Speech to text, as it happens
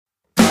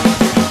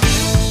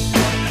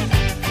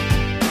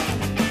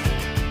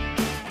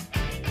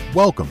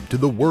Welcome to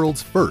the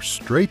world's first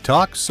Straight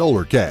Talk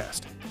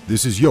Solarcast.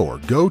 This is your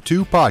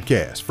go-to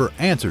podcast for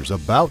answers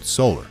about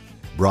solar.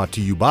 Brought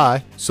to you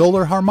by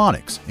Solar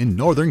Harmonics in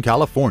Northern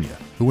California,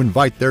 who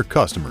invite their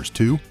customers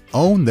to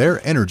own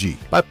their energy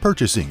by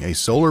purchasing a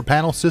solar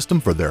panel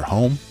system for their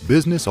home,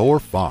 business, or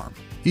farm.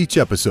 Each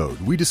episode,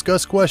 we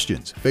discuss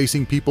questions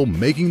facing people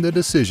making the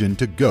decision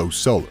to go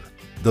solar.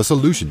 The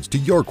solutions to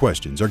your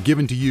questions are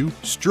given to you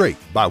straight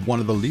by one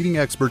of the leading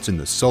experts in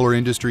the solar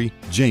industry,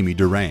 Jamie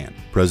Duran,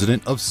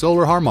 president of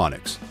Solar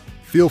Harmonics.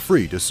 Feel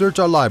free to search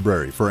our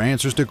library for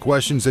answers to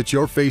questions that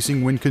you're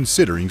facing when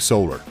considering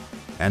solar.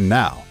 And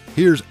now,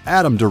 here's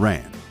Adam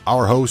Duran,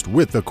 our host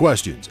with the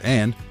questions,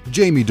 and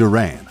Jamie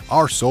Duran,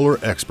 our solar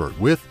expert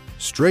with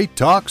Straight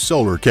Talk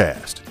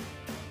Solarcast.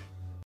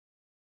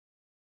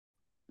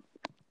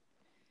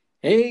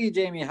 Hey,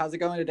 Jamie, how's it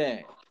going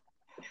today?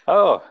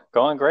 Oh,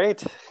 going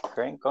great.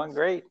 Going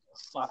great.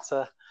 Lots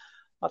of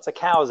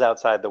cows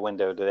outside the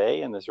window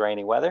today in this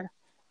rainy weather.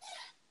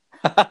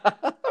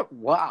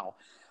 Wow.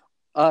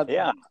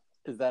 Yeah.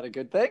 Is that a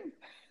good thing?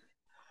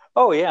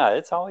 Oh, yeah.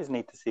 It's always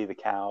neat to see the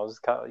cows.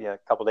 A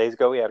couple days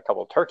ago, we had a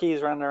couple of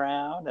turkeys running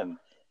around, and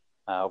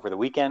over the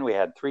weekend, we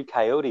had 3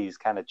 coyotes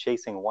kind of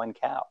chasing one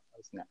cow.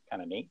 Isn't that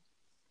kind of neat?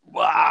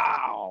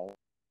 Wow.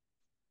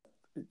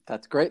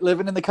 That's great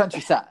living in the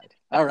countryside.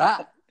 All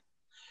right.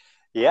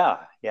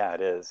 Yeah, it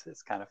is.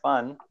 It's kind of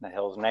fun. The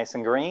hill's nice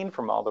and green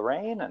from all the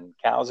rain, and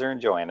cows are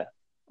enjoying it.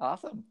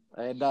 Awesome.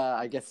 And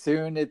I guess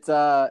soon it's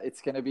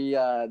going to be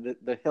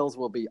the hills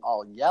will be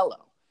all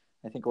yellow.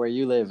 I think where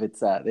you live, it's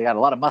they got a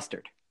lot of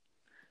mustard.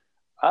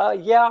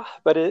 Yeah,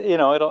 but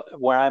it'll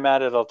where I'm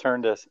at, it'll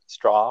turn to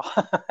straw,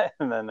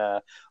 and then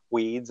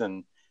weeds,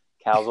 and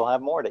cows will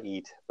have more to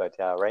eat. But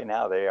right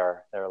now,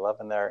 they're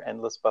loving their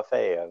endless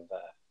buffet of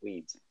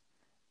weeds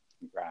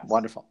and grass.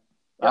 Wonderful.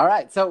 Yep. All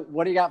right. So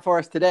what do you got for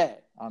us today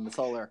on the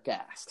Solar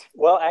Cast?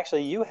 Well,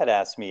 actually, you had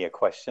asked me a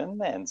question.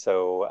 And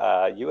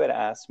so you had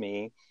asked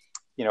me,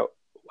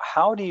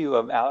 how do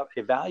you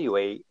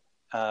evaluate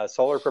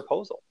solar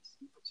proposals?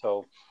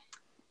 So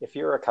if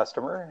you're a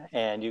customer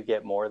and you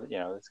get more,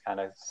 it's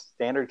kind of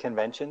standard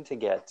convention to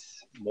get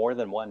more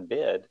than one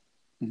bid.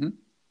 Mm-hmm.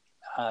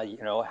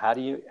 How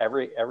do you,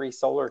 every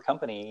solar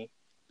company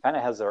kind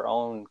of has their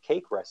own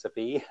cake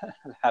recipe,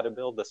 how to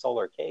build the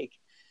solar cake.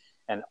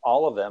 And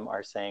all of them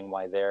are saying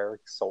why their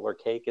solar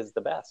cake is the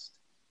best.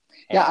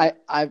 And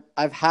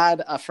I've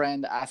had a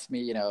friend ask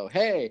me,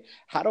 hey,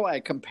 how do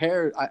I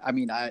compare?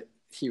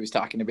 He was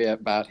talking to me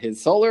about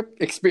his solar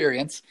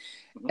experience,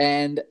 mm-hmm.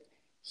 and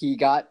he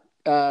got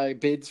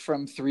bids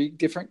from 3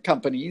 different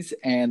companies,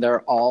 and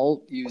they're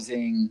all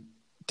using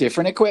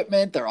different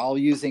equipment. They're all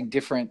using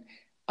different,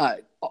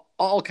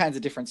 all kinds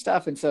of different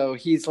stuff. And so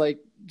he's like,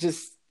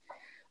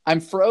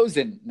 I'm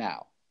frozen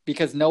now.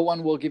 Because no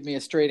one will give me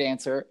a straight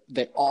answer.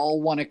 They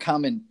all want to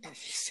come and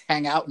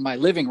hang out in my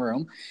living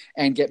room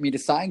and get me to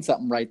sign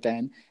something right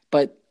then.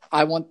 But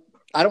I don't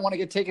want to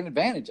get taken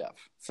advantage of.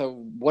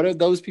 So what are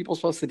those people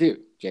supposed to do,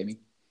 Jamie?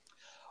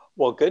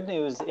 Well, good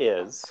news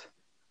is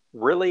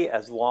really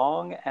as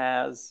long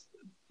as,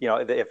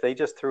 if they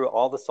just threw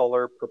all the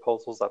solar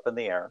proposals up in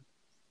the air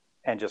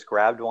and just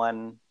grabbed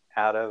one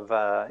out of,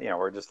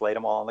 or just laid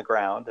them all on the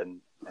ground and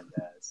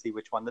see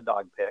which one the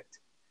dog picked,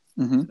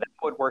 mm-hmm. that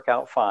would work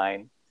out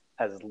fine.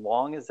 As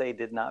long as they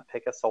did not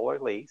pick a solar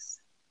lease,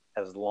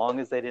 as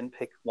long as they didn't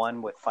pick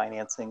one with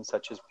financing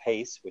such as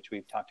PACE, which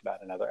we've talked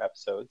about in other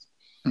episodes,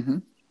 mm-hmm.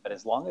 but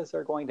as long as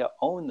they're going to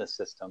own the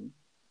system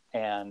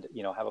and,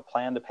 have a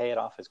plan to pay it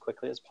off as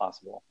quickly as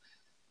possible.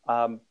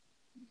 All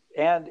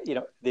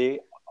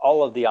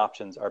of the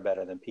options are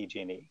better than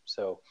PG&E.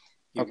 So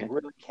you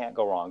really can't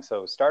go wrong.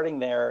 So starting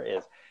there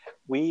is,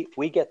 we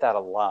get that a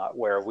lot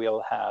where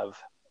we'll have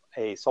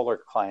a solar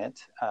client,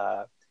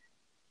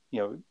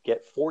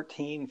 get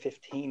 14,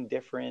 15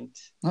 different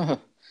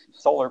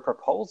solar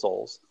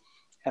proposals.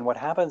 And what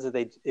happens is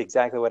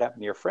exactly what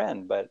happened to your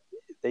friend, but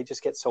they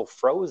just get so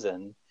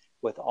frozen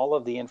with all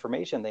of the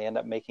information, they end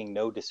up making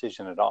no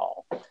decision at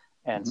all.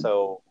 And mm-hmm.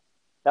 so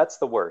that's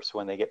the worst,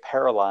 when they get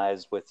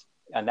paralyzed with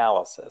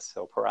analysis.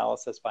 So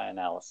paralysis by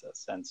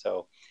analysis. And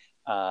so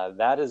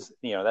that is,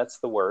 that's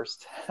the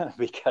worst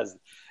because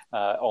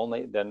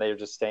only then they're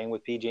just staying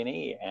with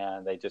PG&E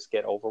and they just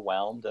get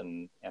overwhelmed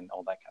and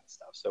all that kind of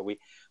stuff. So we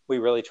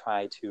really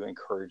try to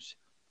encourage,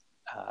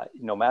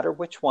 no matter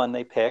which one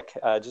they pick,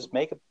 just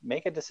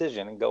make a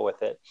decision and go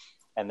with it.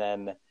 And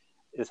then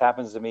this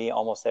happens to me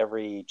almost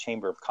every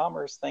Chamber of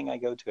Commerce thing I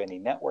go to, any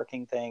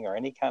networking thing or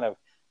any kind of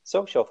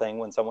social thing.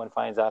 When someone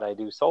finds out I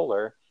do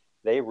solar,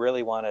 they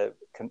really want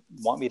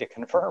me to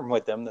confirm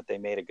with them that they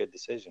made a good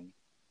decision.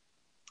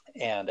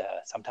 And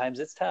sometimes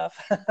it's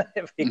tough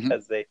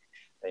because mm-hmm.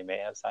 They may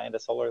have signed a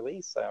solar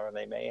lease, or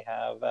they may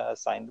have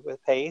signed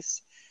with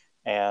PACE,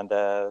 and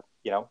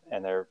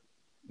and they're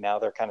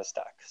kind of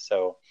stuck.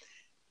 So,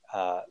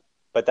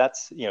 but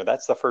that's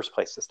the first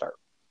place to start.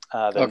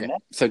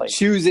 So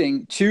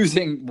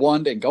choosing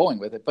one and going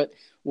with it. But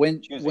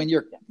when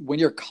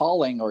you're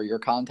calling or you're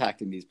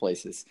contacting these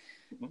places,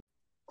 mm-hmm.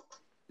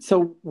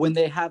 So when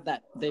they have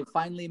that, they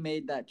finally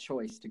made that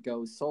choice to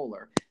go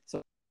solar.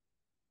 So,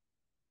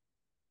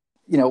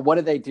 what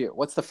do they do?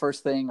 What's the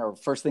first thing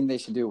they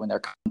should do when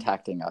they're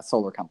contacting a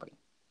solar company?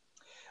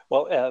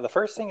 Well, the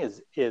first thing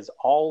is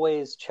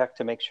always check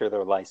to make sure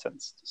they're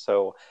licensed.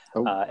 So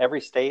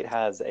every state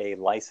has a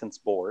license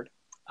board,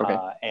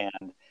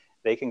 and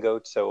they can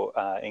go. So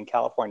in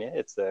California,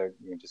 you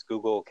can just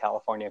Google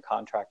California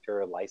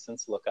contractor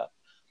license lookup,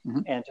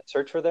 and to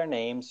search for their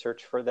name,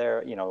 search for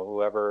their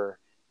whoever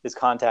is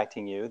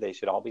contacting you. They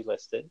should all be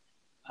listed,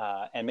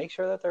 and make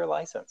sure that they're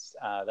licensed.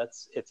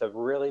 It's a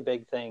really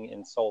big thing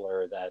in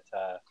solar that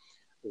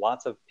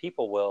lots of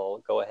people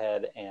will go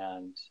ahead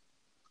and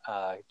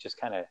just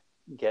kind of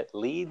get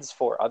leads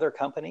for other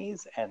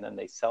companies, and then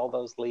they sell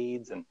those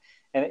leads, and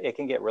it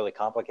can get really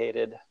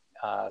complicated.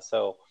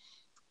 So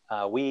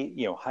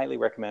we highly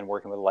recommend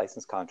working with a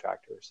licensed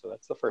contractor. So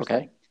that's the first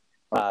thing.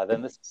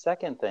 Then the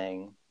second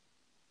thing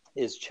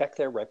is check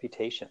their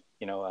reputation.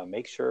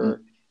 Make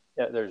sure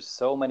there's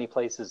so many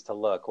places to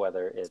look,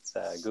 whether it's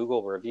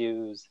Google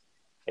reviews,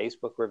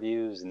 Facebook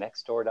reviews,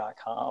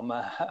 Nextdoor.com,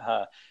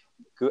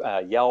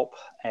 Yelp,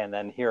 and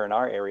then here in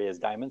our area is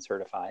Diamond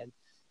Certified.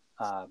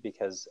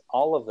 Because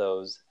all of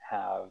those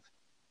have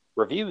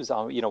reviews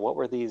on, what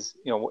were these,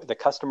 the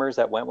customers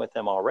that went with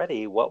them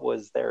already, what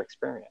was their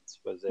experience?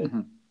 Was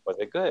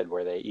it good?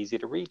 Were they easy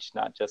to reach,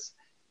 not just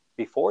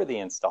before the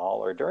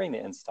install or during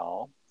the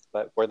install,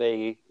 but were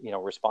they,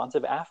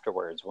 responsive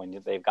afterwards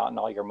when they've gotten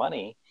all your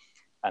money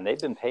and they've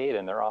been paid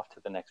and they're off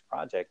to the next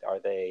project? Are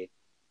they,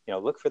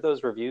 look for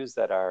those reviews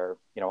that are,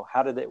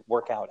 how did it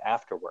work out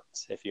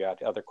afterwards? If you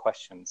have other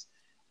questions.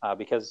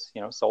 Because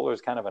solar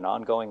is kind of an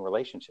ongoing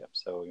relationship,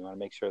 so you want to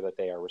make sure that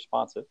they are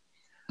responsive.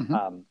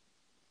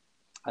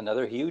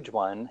 Another huge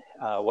one,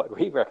 what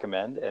we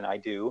recommend, and I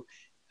do,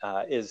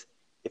 is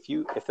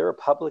if they're a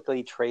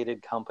publicly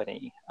traded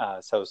company,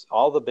 so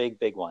all the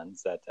big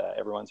ones that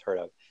everyone's heard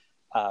of,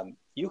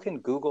 you can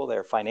Google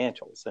their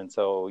financials, and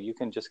so you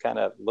can just kind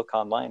of look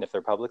online if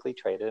they're publicly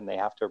traded and they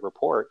have to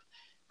report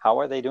how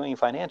are they doing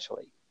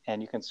financially,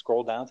 and you can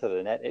scroll down to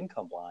the net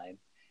income line.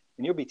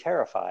 And you'll be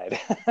terrified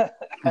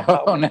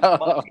how much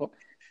money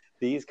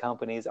these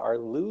companies are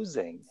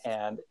losing,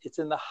 and it's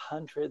in the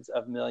hundreds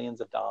of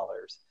millions of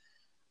dollars.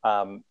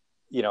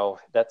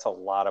 That's a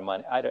lot of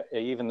money.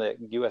 Even the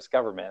U.S.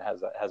 government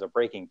has a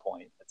breaking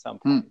point at some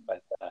point.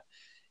 But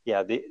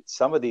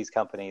some of these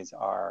companies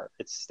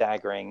it's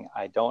staggering.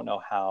 I don't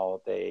know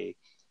how they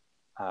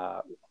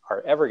are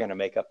ever going to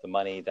make up the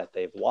money that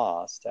they've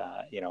lost.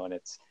 And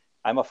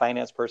I'm a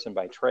finance person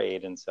by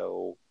trade, and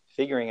so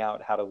figuring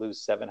out how to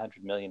lose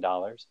 $700 million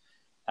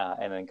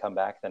and then come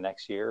back the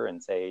next year and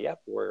say, yep,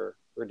 we're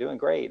doing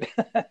great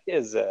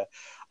is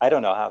I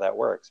don't know how that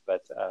works,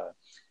 but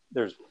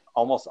there's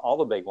almost all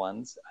the big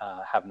ones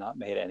have not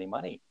made any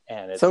money,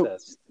 and it's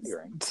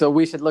staggering. So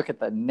we should look at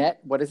the net.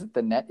 What is it?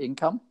 The net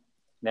income?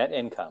 Net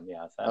income,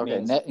 yeah. So that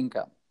means net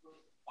income.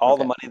 All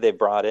the money they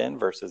brought in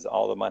versus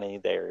all the money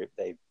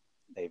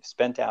they've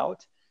spent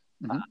out.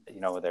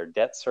 Their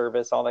debt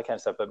service, all that kind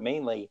of stuff, but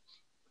mainly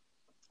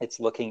it's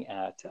looking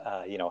at,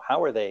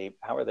 how are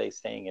they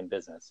staying in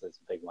business is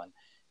a big one.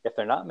 If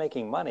they're not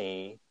making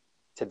money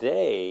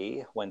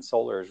today, when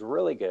solar is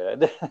really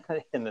good,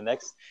 in the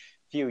next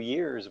few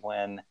years,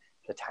 when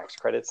the tax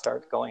credits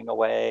start going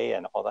away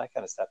and all that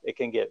kind of stuff,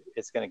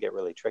 it's going to get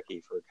really tricky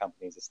for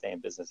companies to stay in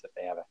business if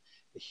they have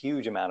a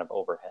huge amount of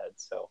overhead.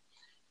 So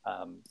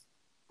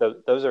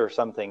those are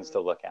some things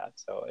to look at.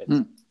 So it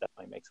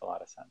definitely makes a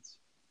lot of sense.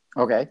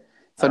 Okay.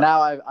 So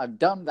now I've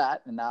done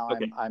that, and now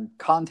I'm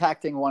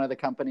contacting one of the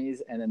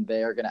companies, and then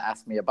they are going to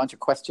ask me a bunch of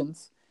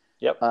questions.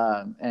 Yep.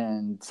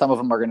 And some of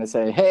them are going to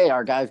say, "Hey,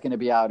 our guy's going to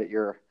be out at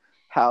your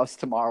house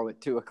tomorrow at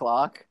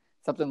 2:00,"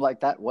 something like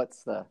that. What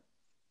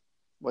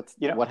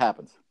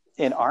happens?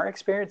 In our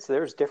experience,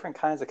 there's different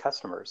kinds of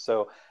customers.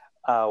 So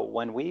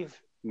when we've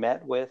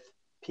met with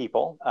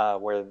people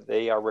where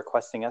they are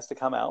requesting us to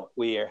come out,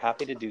 we are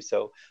happy to do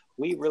so.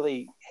 We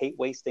really hate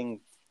wasting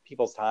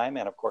people's time,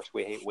 and of course,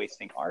 we hate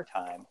wasting our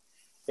time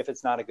if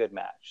it's not a good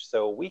match.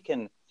 So we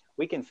can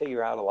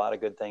figure out a lot of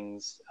good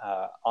things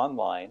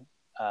online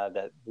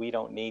that we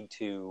don't need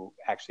to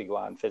actually go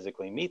out and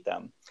physically meet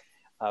them,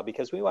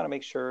 because we want to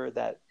make sure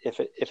that if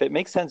it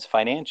makes sense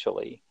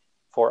financially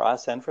for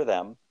us and for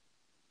them,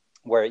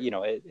 where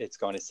it's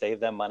going to save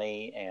them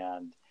money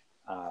and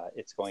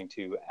it's going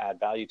to add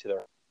value to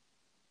their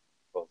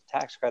both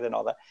tax credit and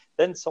all that,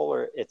 then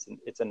solar it's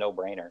a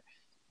no-brainer.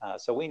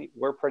 So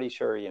we're pretty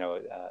sure,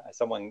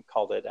 someone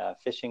called it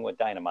fishing with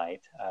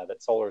dynamite,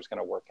 that solar is going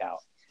to work out.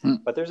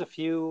 But there's a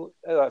few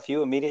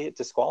immediate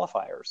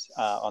disqualifiers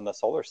on the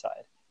solar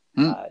side.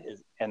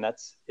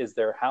 Is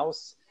their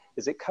house,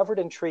 is it covered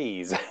in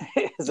trees?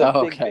 is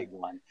a big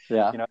one.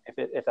 Yeah.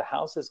 If the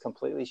house is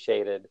completely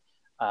shaded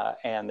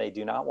and they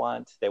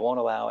won't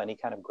allow any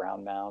kind of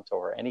ground mount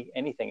or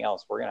anything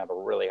else, we're going to have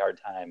a really hard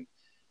time,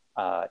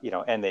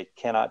 and they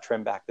cannot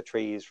trim back the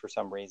trees for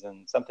some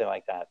reason, something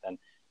like that, then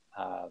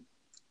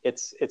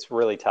it's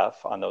really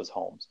tough on those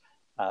homes.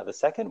 The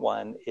second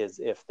one is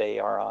if they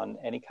are on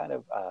any kind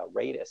of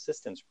rate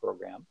assistance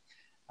program.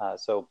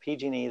 So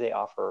PG&E, they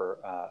offer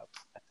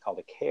it's called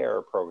a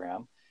CARE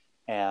program,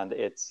 and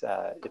it's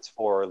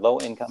for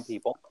low-income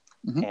people.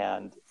 Mm-hmm.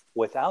 And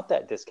without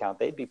that discount,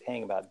 they'd be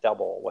paying about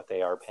double what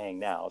they are paying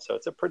now. So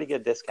it's a pretty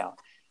good discount.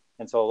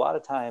 And so a lot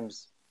of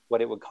times,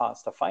 what it would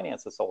cost to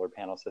finance a solar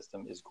panel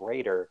system is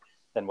greater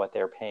than what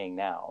they're paying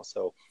now.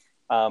 So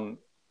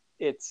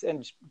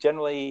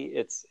generally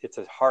it's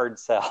a hard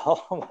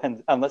sell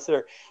unless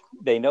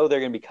they know they're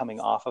going to be coming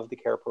off of the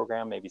CARE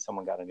program. Maybe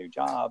someone got a new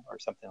job or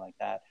something like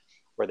that,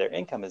 where their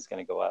income is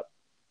going to go up.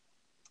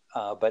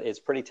 But it's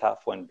pretty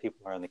tough when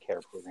people are in the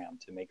CARE program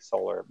to make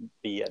solar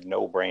be a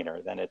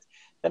no-brainer. Then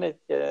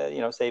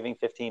saving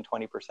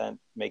 15-20%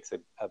 makes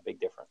a big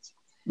difference.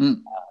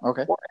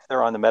 Okay. Or if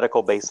they're on the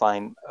medical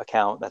baseline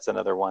account, that's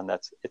another one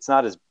it's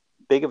not as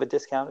big of a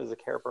discount as a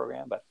CARE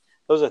program, but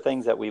those are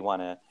things that we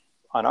want to,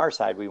 on our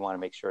side, we want to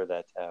make sure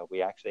that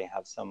we actually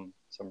have some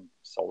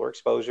solar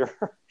exposure,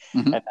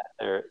 mm-hmm. and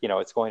that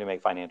it's going to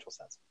make financial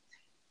sense.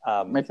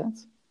 Makes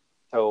sense.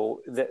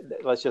 So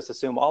let's just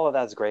assume all of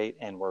that's great,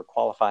 and we're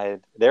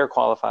qualified. They're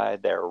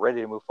qualified. They're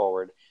ready to move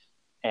forward,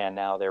 and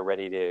now they're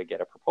ready to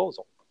get a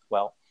proposal.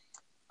 Well,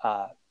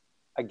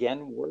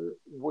 again,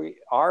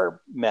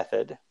 our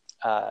method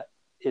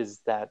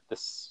is that the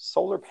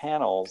solar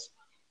panels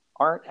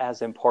aren't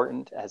as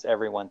important as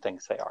everyone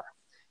thinks they are.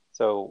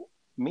 So,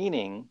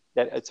 meaning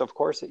that it's, of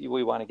course,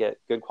 we want to get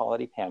good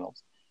quality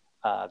panels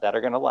that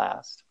are going to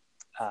last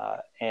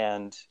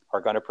and are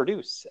going to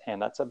produce,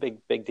 and that's a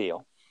big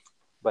deal.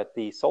 But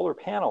the solar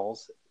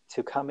panels,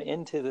 to come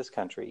into this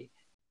country,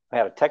 I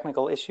had a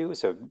technical issue,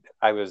 so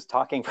I was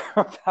talking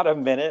for about a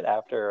minute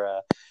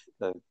after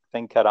the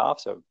thing cut off.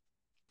 So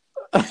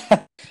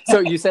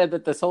you said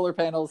that the solar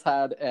panels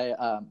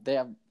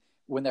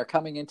when they're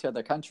coming into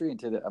the country,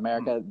 into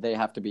America, they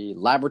have to be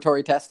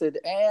laboratory tested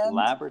and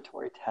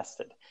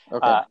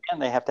Okay.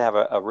 And they have to have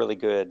a really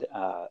good.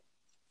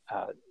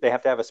 They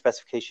have to have a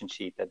specification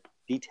sheet that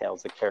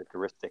details the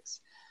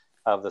characteristics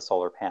of the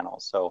solar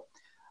panels. So,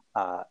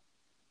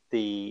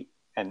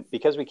 and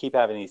because we keep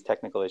having these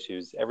technical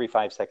issues, every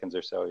 5 seconds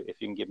or so,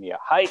 if you can give me a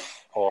height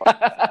or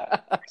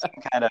some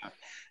kind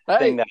of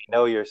thing that I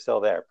know you're still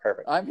there,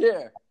 perfect. I'm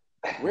here.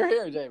 We're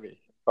here, Jamie.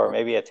 Or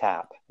maybe a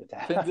tap.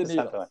 Pins and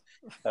needles.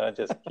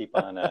 Just keep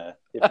on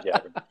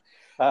jabbering.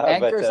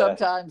 Anchor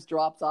sometimes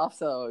drops off,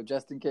 so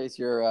just in case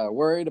you're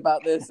worried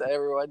about this,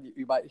 everyone,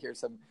 you might hear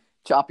some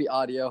choppy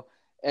audio.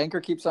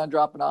 Anchor keeps on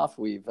dropping off.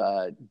 We've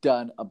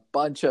done a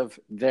bunch of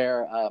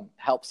their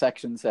help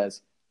section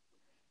says,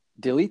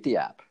 delete the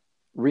app,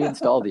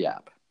 reinstall the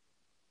app,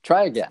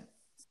 try again.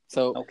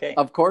 So, okay.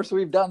 Of course,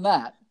 we've done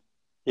that.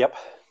 Yep.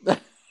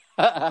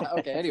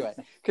 Okay. Anyway,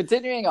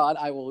 continuing on,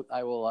 I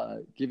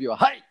will give you a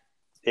height.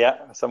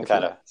 Yeah,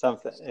 something.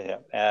 Yeah.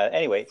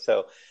 Anyway,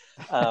 so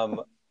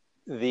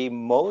the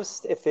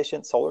most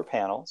efficient solar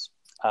panels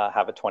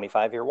have a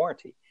 25-year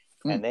warranty,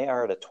 and they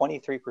are at a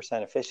 23%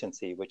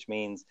 efficiency, which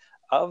means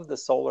of the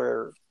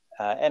solar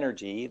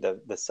energy,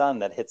 the sun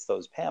that hits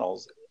those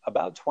panels,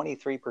 about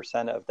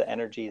 23% of the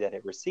energy that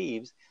it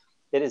receives,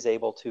 it is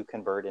able to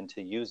convert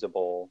into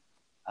usable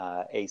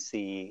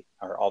AC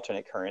or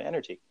alternate current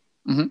energy,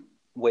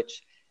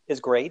 which is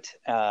great.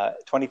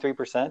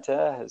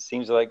 23%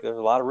 seems like there's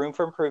a lot of room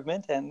for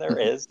improvement, and there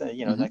is.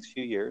 Next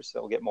few years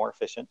it'll get more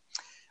efficient.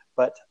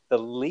 But the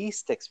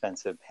least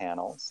expensive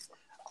panels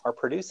are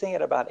producing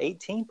at about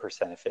 18%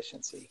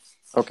 efficiency.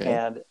 Okay,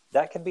 and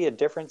that can be a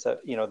difference of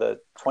the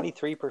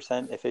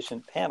 23%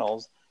 efficient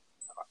panels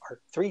are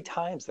 3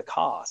 times the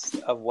cost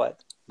of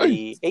what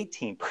the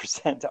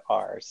 18%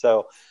 are.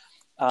 So,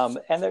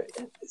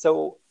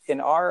 so in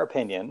our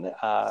opinion,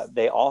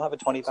 they all have a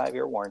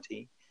 25-year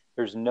warranty.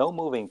 There's no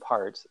moving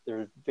parts.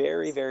 There's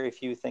very, very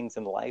few things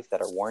in life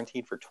that are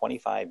warranted for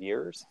 25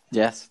 years.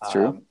 Yes, it's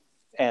true.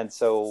 And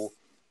so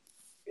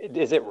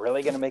is it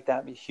really going to make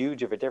that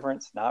huge of a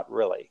difference? Not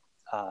really.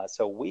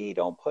 So we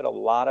don't put a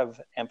lot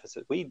of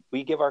emphasis.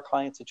 We give our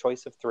clients a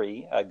choice of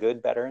 3,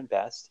 good, better, and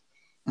best.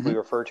 We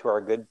refer to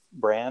our good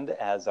brand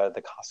as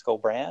the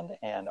Costco brand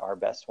and our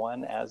best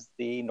one as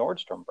the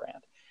Nordstrom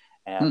brand.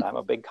 And I'm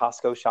a big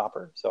Costco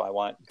shopper, so I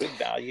want good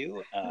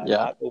value,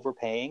 not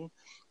overpaying,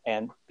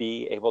 and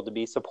be able to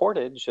be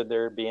supported should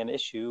there be an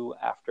issue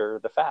after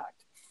the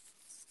fact.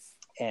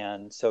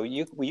 And so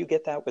you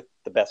get that with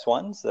the best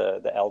ones,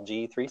 the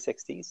LG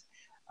 360s,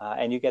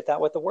 and you get that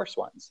with the worst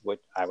ones, which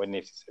I wouldn't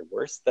even say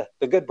worse,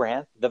 the good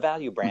brand, the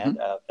value brand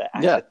of the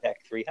Acatech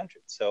 300.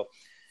 So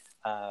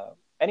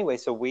anyway,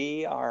 so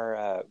we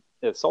are,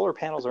 the solar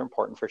panels are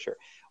important for sure.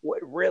 What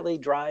really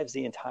drives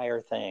the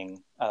entire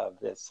thing of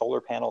the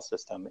solar panel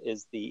system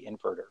is the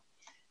inverter.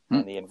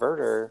 And the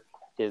inverter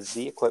is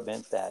the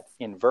equipment that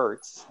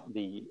inverts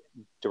the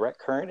direct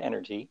current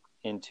energy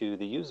into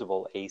the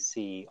usable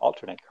AC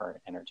alternate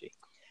current energy.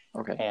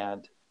 Okay.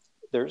 And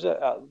there's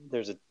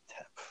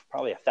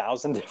probably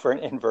 1,000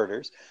 different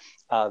inverters.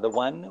 The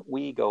one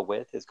we go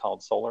with is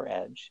called Solar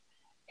Edge.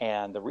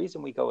 And the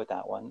reason we go with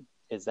that one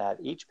is that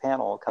each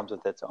panel comes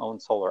with its own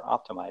solar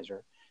optimizer,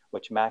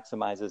 which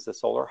maximizes the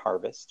solar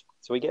harvest.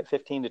 So we get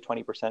 15 to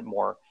 20%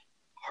 more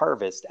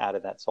harvest out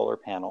of that solar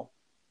panel.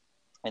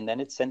 And then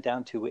it's sent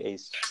down to a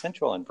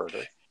central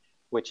inverter,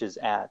 which is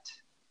at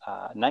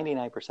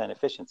 99%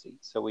 efficiency.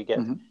 So we get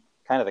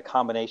kind of the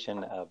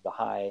combination of the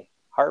high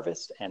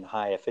harvest and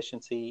high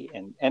efficiency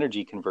and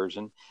energy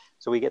conversion.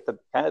 So we get the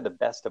kind of the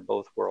best of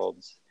both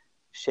worlds.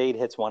 Shade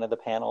hits one of the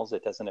panels,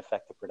 it doesn't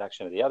affect the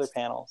production of the other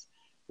panels.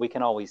 We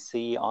can always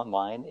see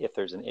online if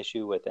there's an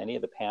issue with any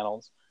of the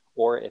panels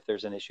or if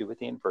there's an issue with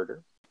the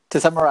inverter. To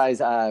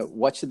summarize,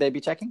 what should they be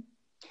checking?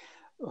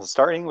 Well,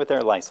 starting with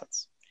their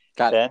license.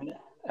 Got it.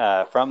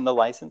 Then from the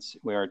license,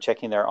 we are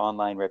checking their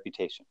online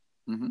reputation.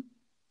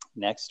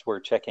 Next, we're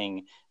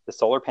checking the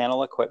solar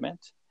panel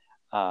equipment.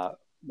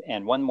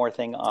 And one more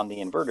thing on the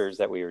inverters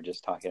that we were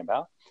just talking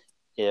about.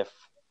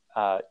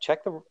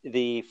 Check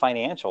the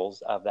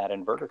financials of that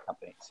inverter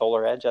company.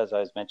 SolarEdge, as I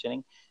was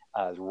mentioning,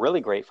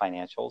 really great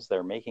financials.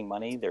 They're making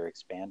money, they're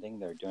expanding,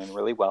 they're doing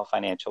really well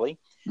financially.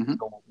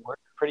 So we're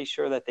pretty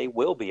sure that they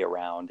will be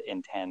around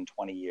in 10,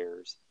 20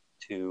 years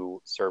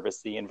to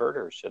service the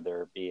inverters should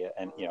there be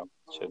an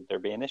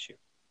issue.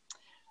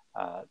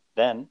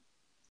 Then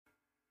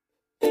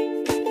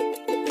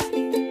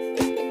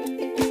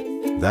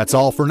that's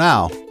all for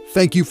now.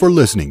 Thank you for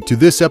listening to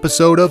this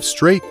episode of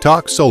Straight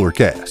Talk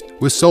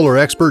Solarcast with solar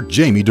expert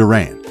Jamie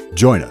Duran.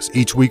 Join us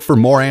each week for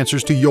more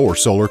answers to your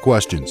solar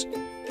questions.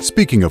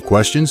 Speaking of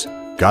questions,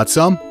 got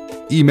some?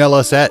 Email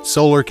us at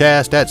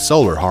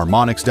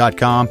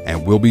solarcast@solarharmonics.com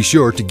and we'll be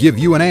sure to give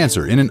you an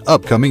answer in an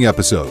upcoming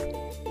episode.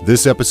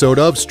 This episode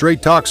of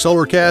Straight Talk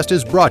Solarcast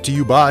is brought to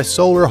you by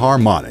Solar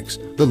Harmonics,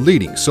 the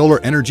leading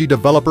solar energy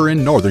developer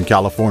in Northern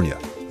California,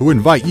 who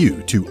invite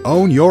you to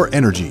own your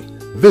energy.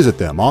 Visit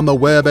them on the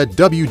web at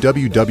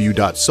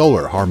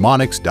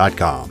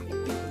www.solarharmonics.com.